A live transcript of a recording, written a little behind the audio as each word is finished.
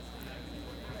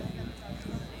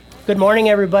Good morning,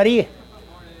 everybody.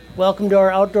 Welcome to our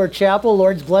outdoor chapel.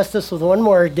 Lord's blessed us with one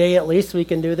more day at least we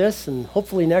can do this, and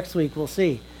hopefully next week we'll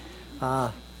see.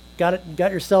 Got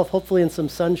yourself hopefully in some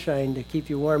sunshine to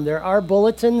keep you warm. There are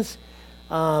bulletins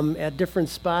at different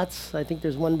spots. I think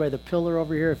there's one by the pillar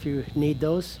over here if you need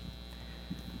those.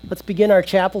 Let's begin our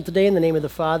chapel today in the name of the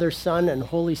Father, Son, and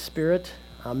Holy Spirit.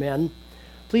 Amen.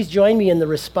 Please join me in the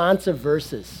responsive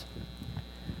verses.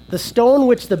 The stone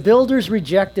which the builders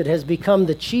rejected has become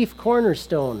the chief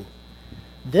cornerstone.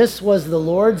 This was the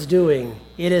Lord's doing.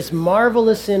 It is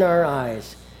marvelous in our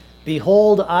eyes.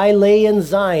 Behold, I lay in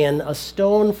Zion a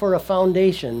stone for a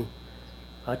foundation,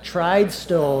 a tried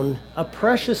stone, a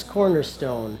precious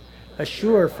cornerstone, a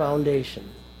sure foundation.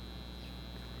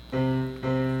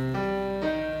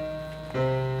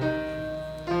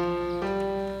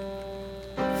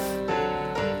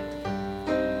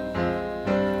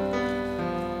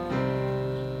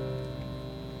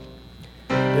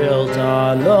 Built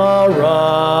on the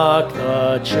rock,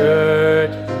 the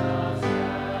church.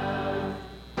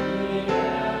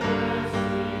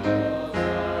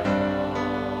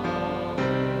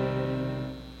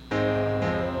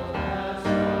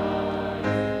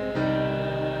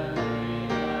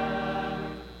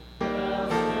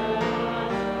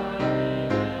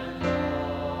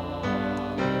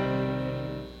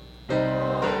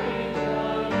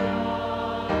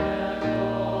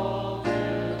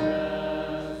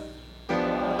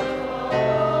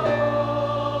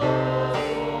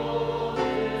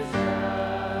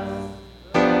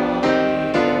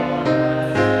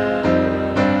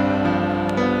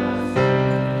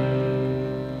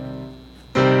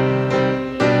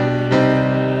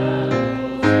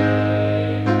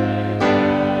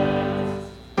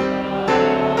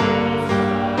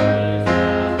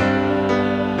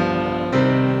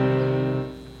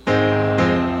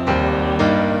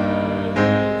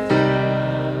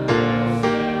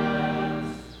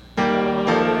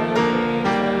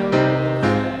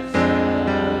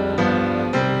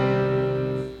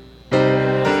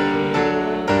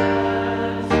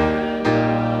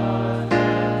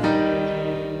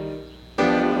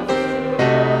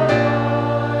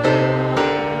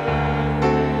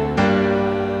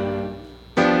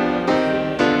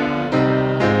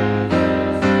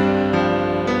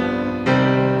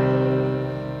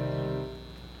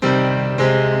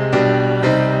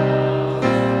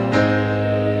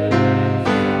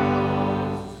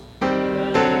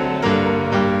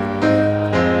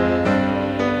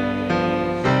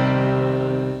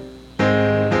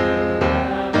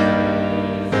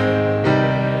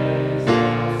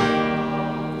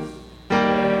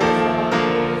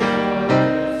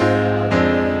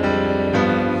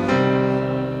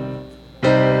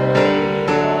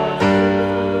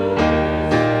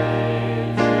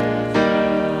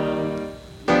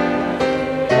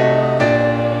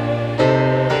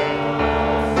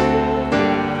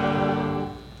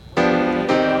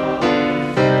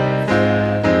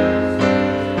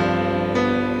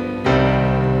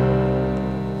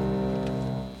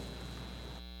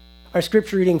 Our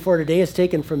scripture reading for today is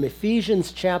taken from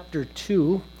Ephesians chapter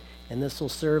 2, and this will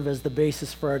serve as the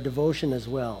basis for our devotion as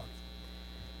well.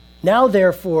 Now,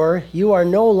 therefore, you are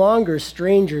no longer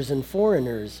strangers and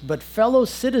foreigners, but fellow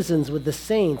citizens with the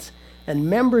saints and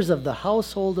members of the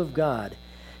household of God,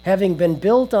 having been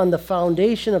built on the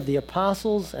foundation of the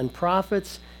apostles and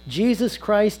prophets, Jesus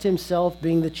Christ himself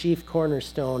being the chief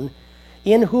cornerstone,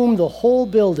 in whom the whole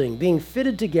building, being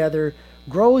fitted together,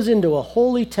 grows into a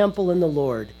holy temple in the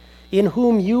Lord, in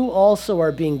whom you also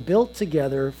are being built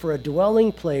together for a dwelling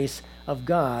place of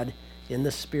God in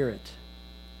the Spirit.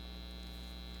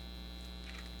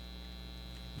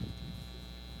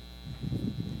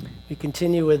 We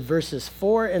continue with verses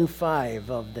 4 and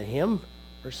 5 of the hymn,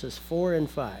 verses 4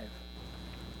 and 5.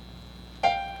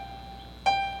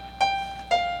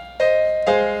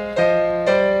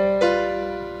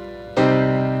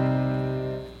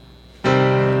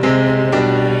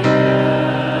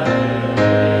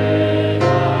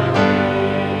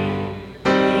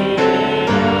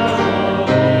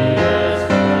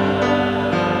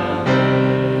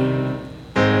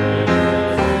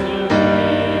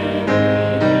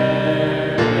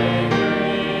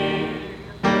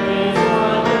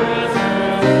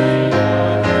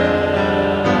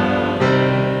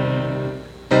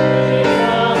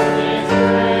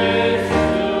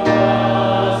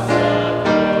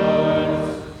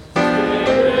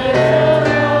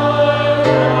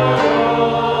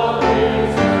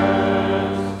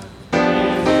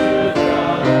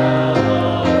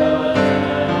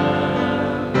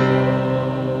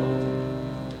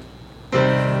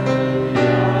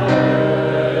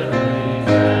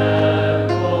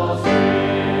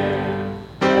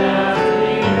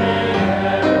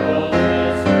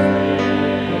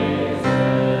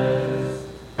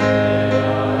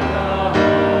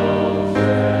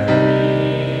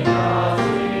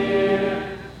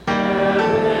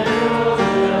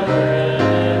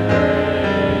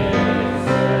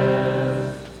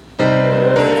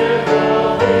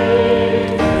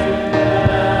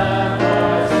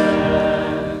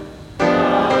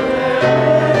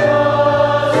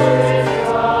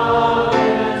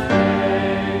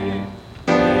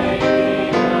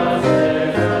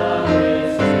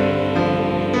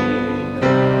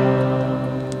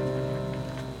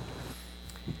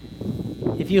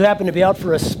 you happen to be out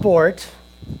for a sport,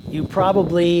 you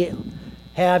probably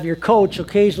have your coach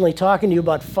occasionally talking to you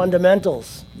about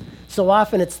fundamentals. So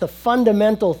often it's the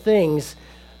fundamental things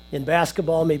in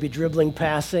basketball, maybe dribbling,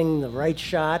 passing, the right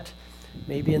shot,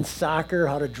 maybe in soccer,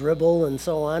 how to dribble and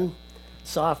so on.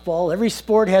 Softball, every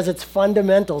sport has its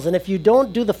fundamentals. And if you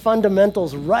don't do the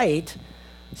fundamentals right,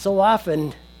 so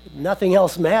often nothing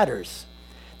else matters.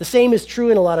 The same is true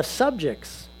in a lot of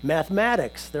subjects.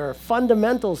 Mathematics, there are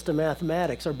fundamentals to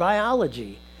mathematics, or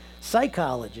biology,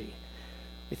 psychology.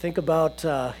 We think about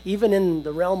even in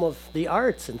the realm of the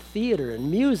arts and theater and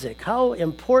music, how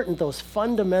important those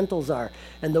fundamentals are.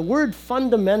 And the word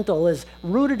fundamental is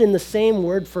rooted in the same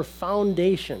word for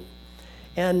foundation.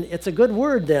 And it's a good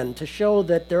word then to show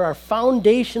that there are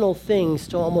foundational things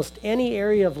to almost any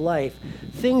area of life,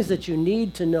 things that you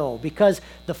need to know, because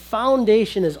the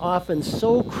foundation is often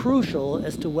so crucial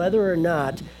as to whether or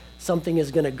not something is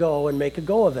going to go and make a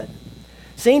go of it.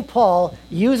 St. Paul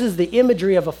uses the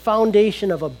imagery of a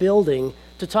foundation of a building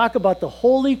to talk about the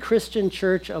holy Christian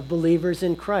church of believers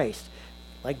in Christ,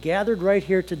 like gathered right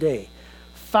here today,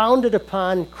 founded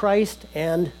upon Christ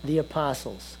and the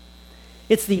apostles.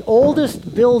 It's the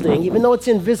oldest building, even though it's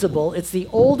invisible, it's the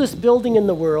oldest building in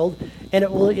the world, and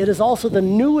it is also the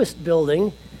newest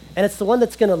building, and it's the one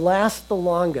that's going to last the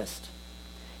longest.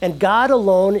 And God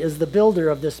alone is the builder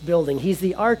of this building. He's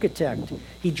the architect.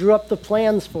 He drew up the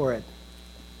plans for it.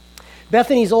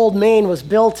 Bethany's Old Main was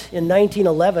built in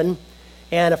 1911,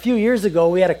 and a few years ago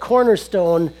we had a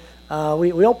cornerstone.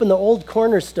 We opened the old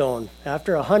cornerstone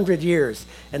after 100 years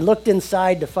and looked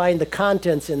inside to find the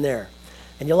contents in there.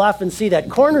 And you'll often see that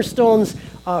cornerstones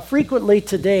frequently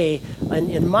today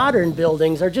in modern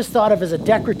buildings are just thought of as a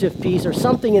decorative piece or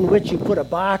something in which you put a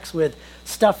box with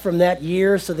stuff from that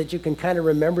year so that you can kind of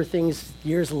remember things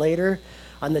years later.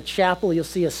 On the chapel, you'll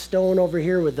see a stone over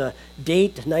here with the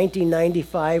date,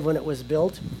 1995, when it was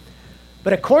built.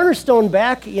 But a cornerstone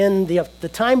back in the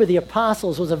time of the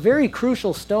apostles was a very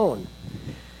crucial stone.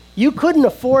 You couldn't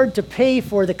afford to pay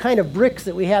for the kind of bricks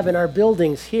that we have in our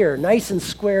buildings here, nice and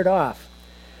squared off.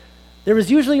 There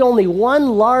was usually only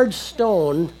one large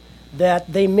stone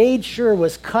that they made sure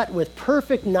was cut with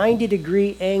perfect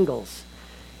 90-degree angles.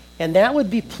 And that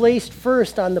would be placed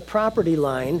first on the property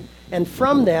line, and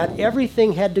from that,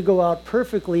 everything had to go out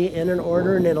perfectly in an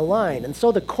order and in a line. And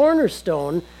so the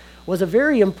cornerstone was a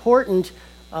very important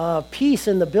piece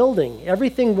in the building.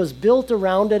 Everything was built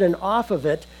around it and off of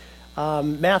it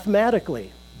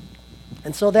mathematically.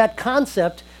 And so that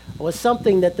concept was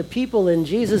something that the people in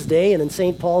Jesus' day and in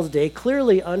St. Paul's day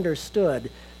clearly understood,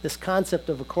 this concept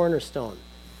of a cornerstone.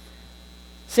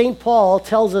 St. Paul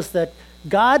tells us that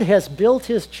God has built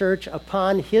his church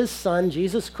upon his Son,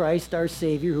 Jesus Christ, our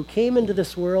Savior, who came into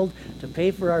this world to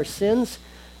pay for our sins,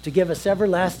 to give us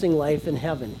everlasting life in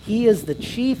heaven. He is the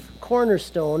chief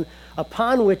cornerstone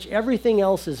upon which everything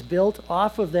else is built,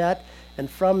 off of that and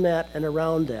from that and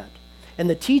around that. And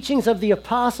the teachings of the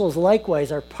apostles,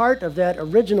 likewise, are part of that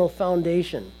original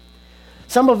foundation.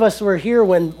 Some of us were here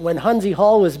when Hunzy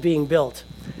Hall was being built.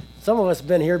 Some of us have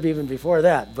been here even before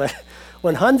that. But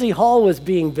when Hunzy Hall was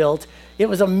being built, it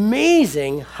was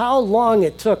amazing how long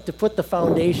it took to put the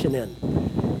foundation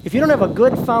in. If you don't have a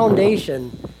good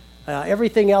foundation,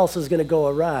 everything else is going to go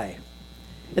awry.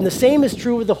 And the same is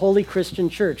true with the Holy Christian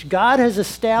Church. God has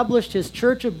established his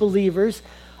church of believers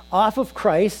off of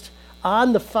Christ,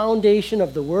 on the foundation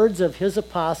of the words of his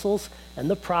apostles and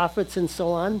the prophets and so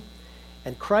on.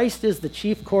 And Christ is the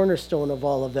chief cornerstone of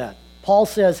all of that. Paul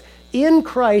says, in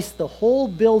Christ, the whole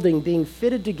building being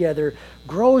fitted together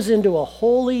grows into a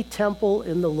holy temple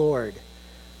in the Lord.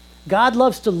 God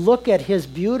loves to look at his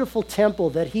beautiful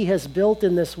temple that he has built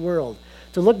in this world,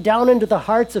 to look down into the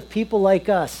hearts of people like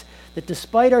us, that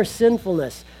despite our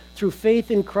sinfulness, through faith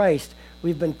in Christ,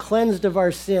 we've been cleansed of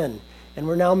our sin. And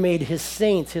we're now made his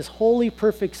saints, his holy,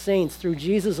 perfect saints through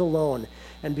Jesus alone.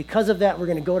 And because of that, we're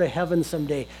going to go to heaven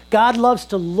someday. God loves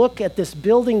to look at this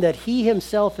building that he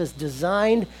himself has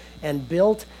designed and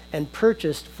built and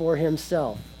purchased for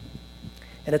himself.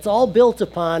 And it's all built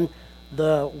upon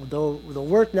the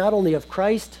work not only of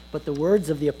Christ, but the words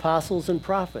of the apostles and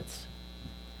prophets.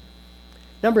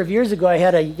 A number of years ago, I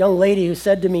had a young lady who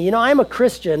said to me, I'm a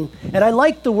Christian, and I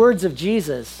like the words of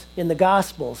Jesus in the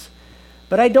Gospels,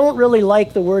 but I don't really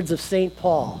like the words of St.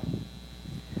 Paul.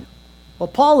 Well,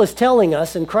 Paul is telling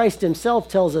us, and Christ himself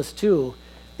tells us too,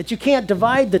 that you can't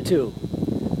divide the two.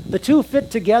 The two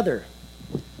fit together.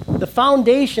 The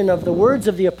foundation of the words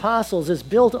of the apostles is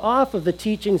built off of the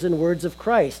teachings and words of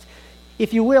Christ.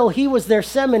 If you will, he was their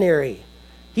seminary.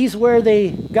 He's where they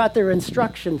got their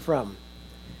instruction from.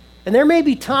 And there may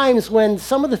be times when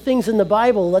some of the things in the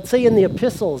Bible, let's say in the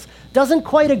epistles, doesn't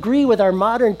quite agree with our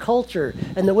modern culture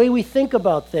and the way we think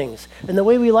about things and the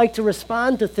way we like to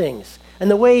respond to things and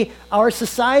the way our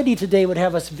society today would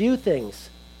have us view things.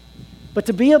 But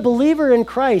to be a believer in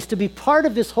Christ, to be part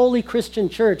of this holy Christian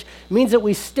church, means that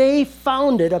we stay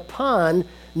founded upon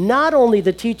not only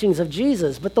the teachings of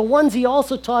Jesus, but the ones he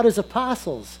also taught his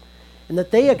apostles, and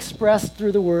that they expressed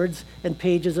through the words and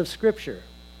pages of Scripture.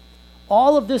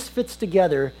 All of this fits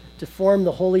together to form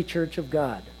the holy church of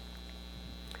God.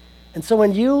 And so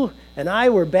when you and I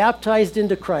were baptized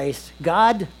into Christ,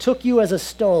 God took you as a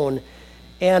stone,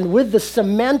 and with the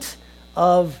cement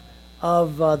of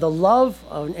the love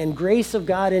and grace of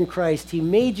God in Christ, he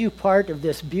made you part of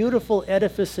this beautiful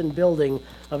edifice and building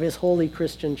of his holy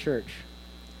Christian church.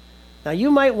 Now,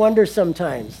 you might wonder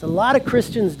sometimes, a lot of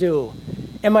Christians do,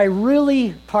 am I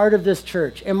really part of this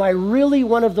church? Am I really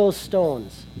one of those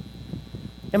stones?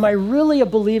 Am I really a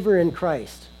believer in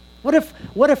Christ? What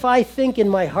if I think in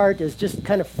my heart is just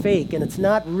kind of fake and it's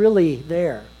not really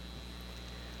there?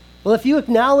 Well, if you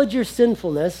acknowledge your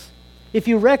sinfulness, if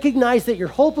you recognize that your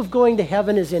hope of going to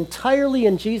heaven is entirely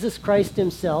in Jesus Christ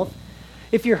himself,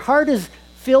 if your heart is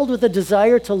filled with a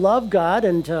desire to love God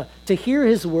and to hear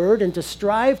his word and to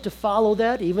strive to follow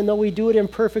that, even though we do it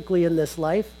imperfectly in this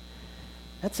life,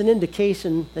 that's an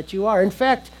indication that you are. In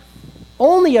fact,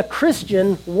 only a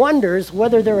Christian wonders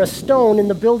whether they're a stone in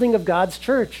the building of God's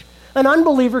church. An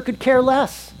unbeliever could care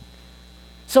less.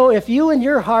 So if you in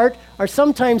your heart are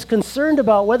sometimes concerned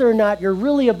about whether or not you're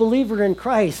really a believer in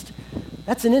Christ,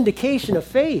 that's an indication of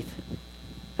faith.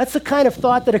 That's the kind of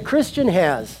thought that a Christian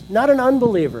has, not an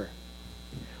unbeliever.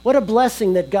 What a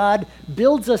blessing that God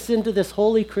builds us into this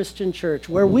holy Christian church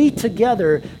where we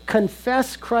together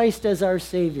confess Christ as our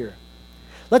Savior.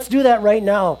 Let's do that right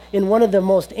now in one of the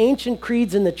most ancient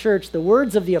creeds in the church, the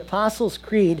words of the Apostles'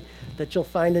 Creed that you'll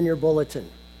find in your bulletin.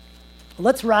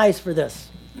 Let's rise for this.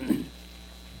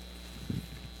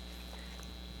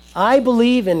 I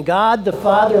believe in God the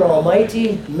Father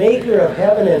Almighty, maker of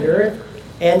heaven and earth,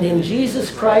 and in Jesus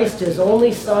Christ, his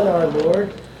only Son, our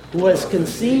Lord, who was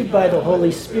conceived by the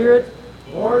Holy Spirit,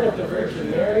 born of the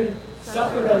Virgin Mary,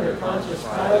 suffered under Pontius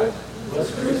Pilate,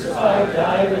 was crucified,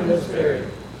 died, and was buried.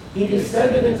 He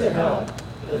descended into hell.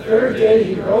 The third day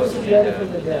he rose again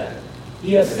from the dead.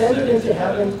 He ascended into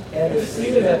heaven and is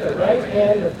seated at the right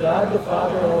hand of God the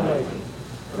Father Almighty.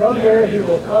 From there he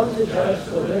will come to judge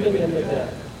the living and the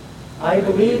dead. I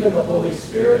believe in the Holy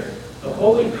Spirit, the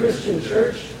holy Christian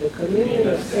church, the communion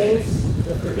of saints,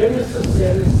 the forgiveness of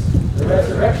sins, the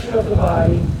resurrection of the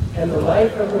body, and the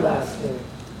life everlasting.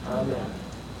 Amen.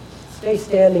 Stay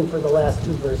standing for the last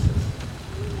two verses.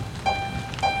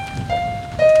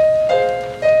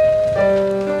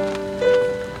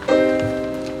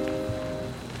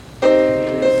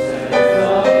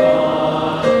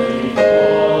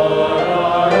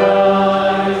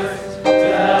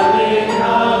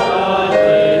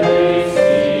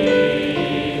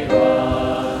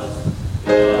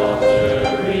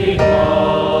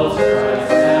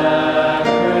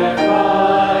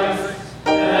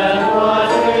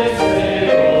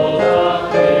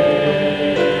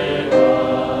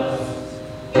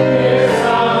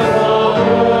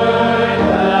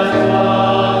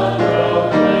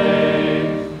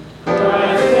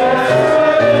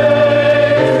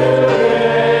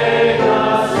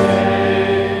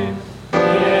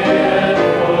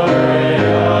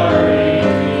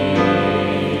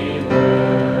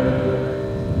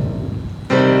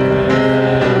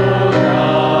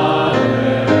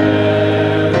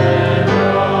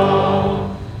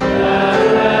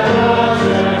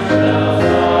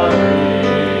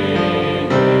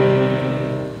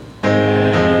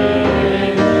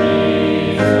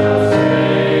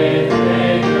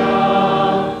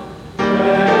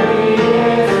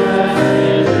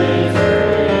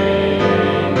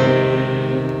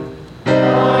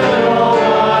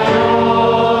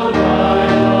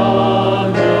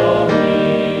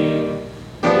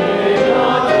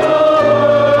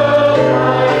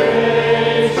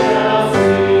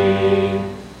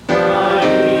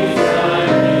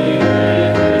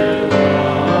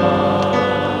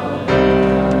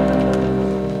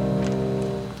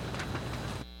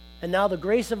 Now the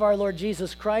grace of our Lord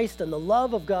Jesus Christ and the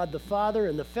love of God the Father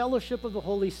and the fellowship of the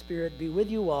Holy Spirit be with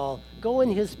you all. Go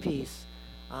in his peace.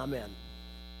 Amen.